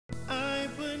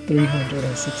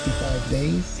365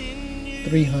 days,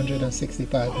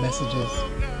 365 messages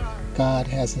God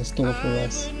has in store for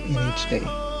us in each day.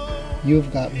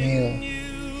 You've got mail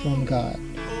from God,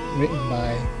 written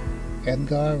by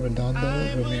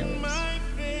Redondo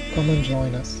Ramirez. Come and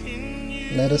join us.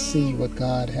 Let us see what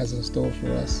God has in store for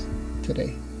us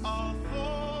today.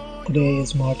 Today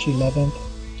is March 11th,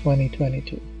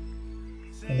 2022,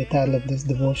 and the title of this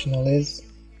devotional is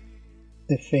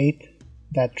The Faith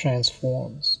That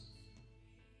Transforms.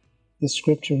 The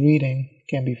scripture reading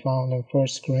can be found in 1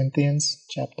 Corinthians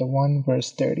chapter 1,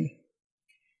 verse 30.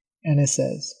 And it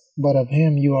says, "But of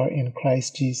him you are in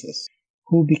Christ Jesus,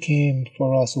 who became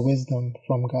for us wisdom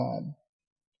from God,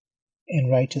 and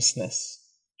righteousness,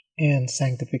 and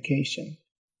sanctification,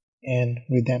 and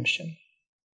redemption."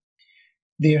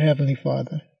 Dear Heavenly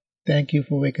Father, thank you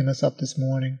for waking us up this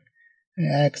morning. I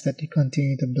ask that you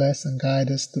continue to bless and guide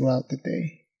us throughout the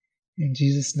day. In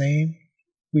Jesus' name,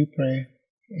 we pray.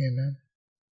 Amen.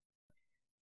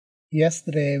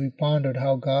 Yesterday, we pondered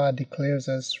how God declares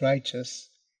us righteous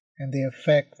and the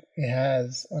effect it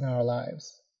has on our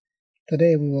lives.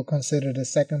 Today, we will consider the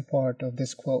second part of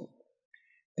this quote.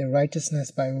 The righteousness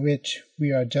by which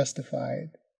we are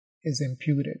justified is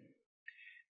imputed.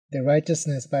 The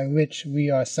righteousness by which we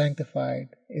are sanctified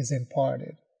is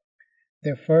imparted.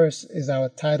 The first is our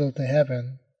title to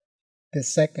heaven. The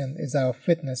second is our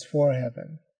fitness for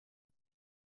heaven.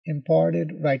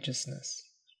 Imparted righteousness.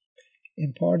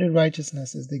 Imparted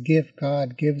righteousness is the gift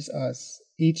God gives us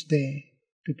each day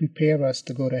to prepare us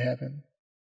to go to heaven.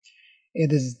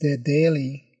 It is the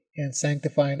daily and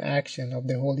sanctifying action of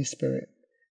the Holy Spirit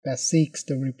that seeks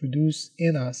to reproduce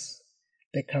in us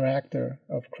the character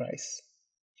of Christ.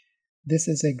 This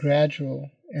is a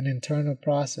gradual and internal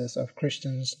process of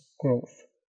Christians' growth.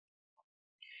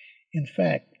 In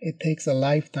fact, it takes a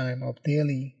lifetime of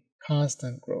daily,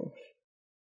 constant growth.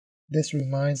 This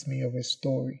reminds me of a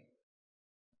story.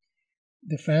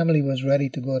 The family was ready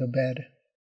to go to bed.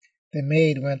 The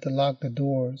maid went to lock the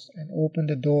doors and opened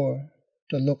the door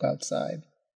to look outside.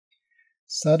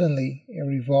 Suddenly, a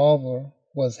revolver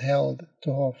was held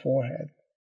to her forehead.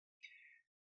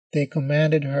 They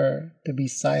commanded her to be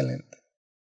silent,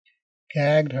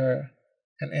 gagged her,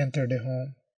 and entered the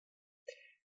home.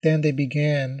 Then they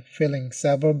began filling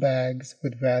several bags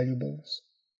with valuables.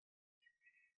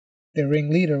 The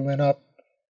ringleader went up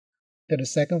to the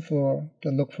second floor to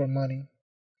look for money,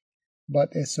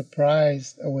 but a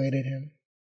surprise awaited him.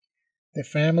 The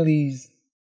family's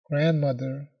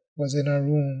grandmother was in her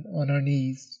room on her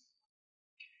knees.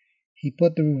 He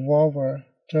put the revolver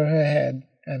to her head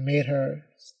and made her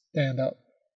stand up.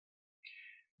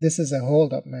 "This is a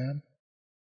hold-up, ma'am."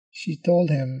 She told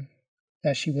him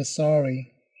that she was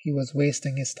sorry he was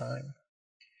wasting his time,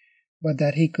 but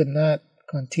that he could not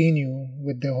continue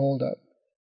with the hold-up.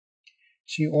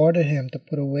 She ordered him to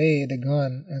put away the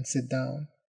gun and sit down.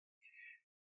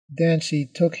 Then she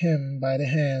took him by the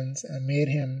hands and made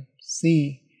him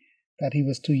see that he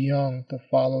was too young to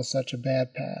follow such a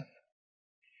bad path.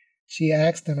 She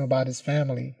asked him about his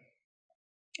family,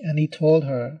 and he told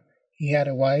her he had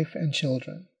a wife and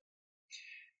children.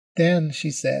 Then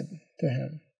she said to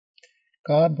him,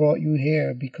 "God brought you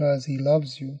here because he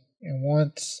loves you and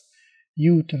wants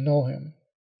you to know him.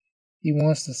 He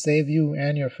wants to save you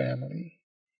and your family.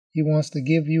 He wants to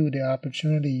give you the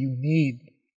opportunity you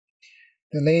need."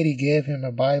 The lady gave him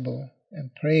a Bible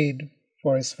and prayed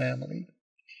for his family.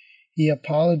 He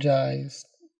apologized,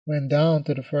 went down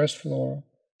to the first floor,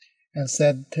 and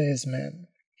said to his men,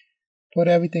 "Put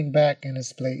everything back in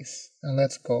its place and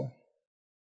let's go."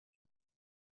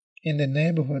 In the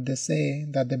neighborhood, they say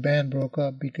that the band broke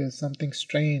up because something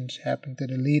strange happened to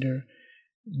the leader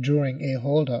during a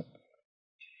holdup.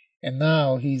 And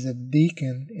now he's a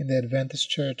deacon in the Adventist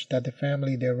church that the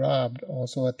family they robbed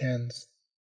also attends.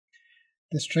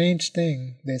 The strange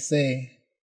thing, they say,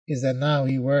 is that now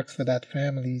he works for that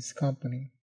family's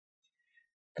company.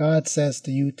 God says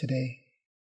to you today,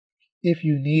 if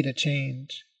you need a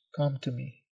change, come to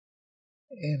me.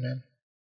 Amen.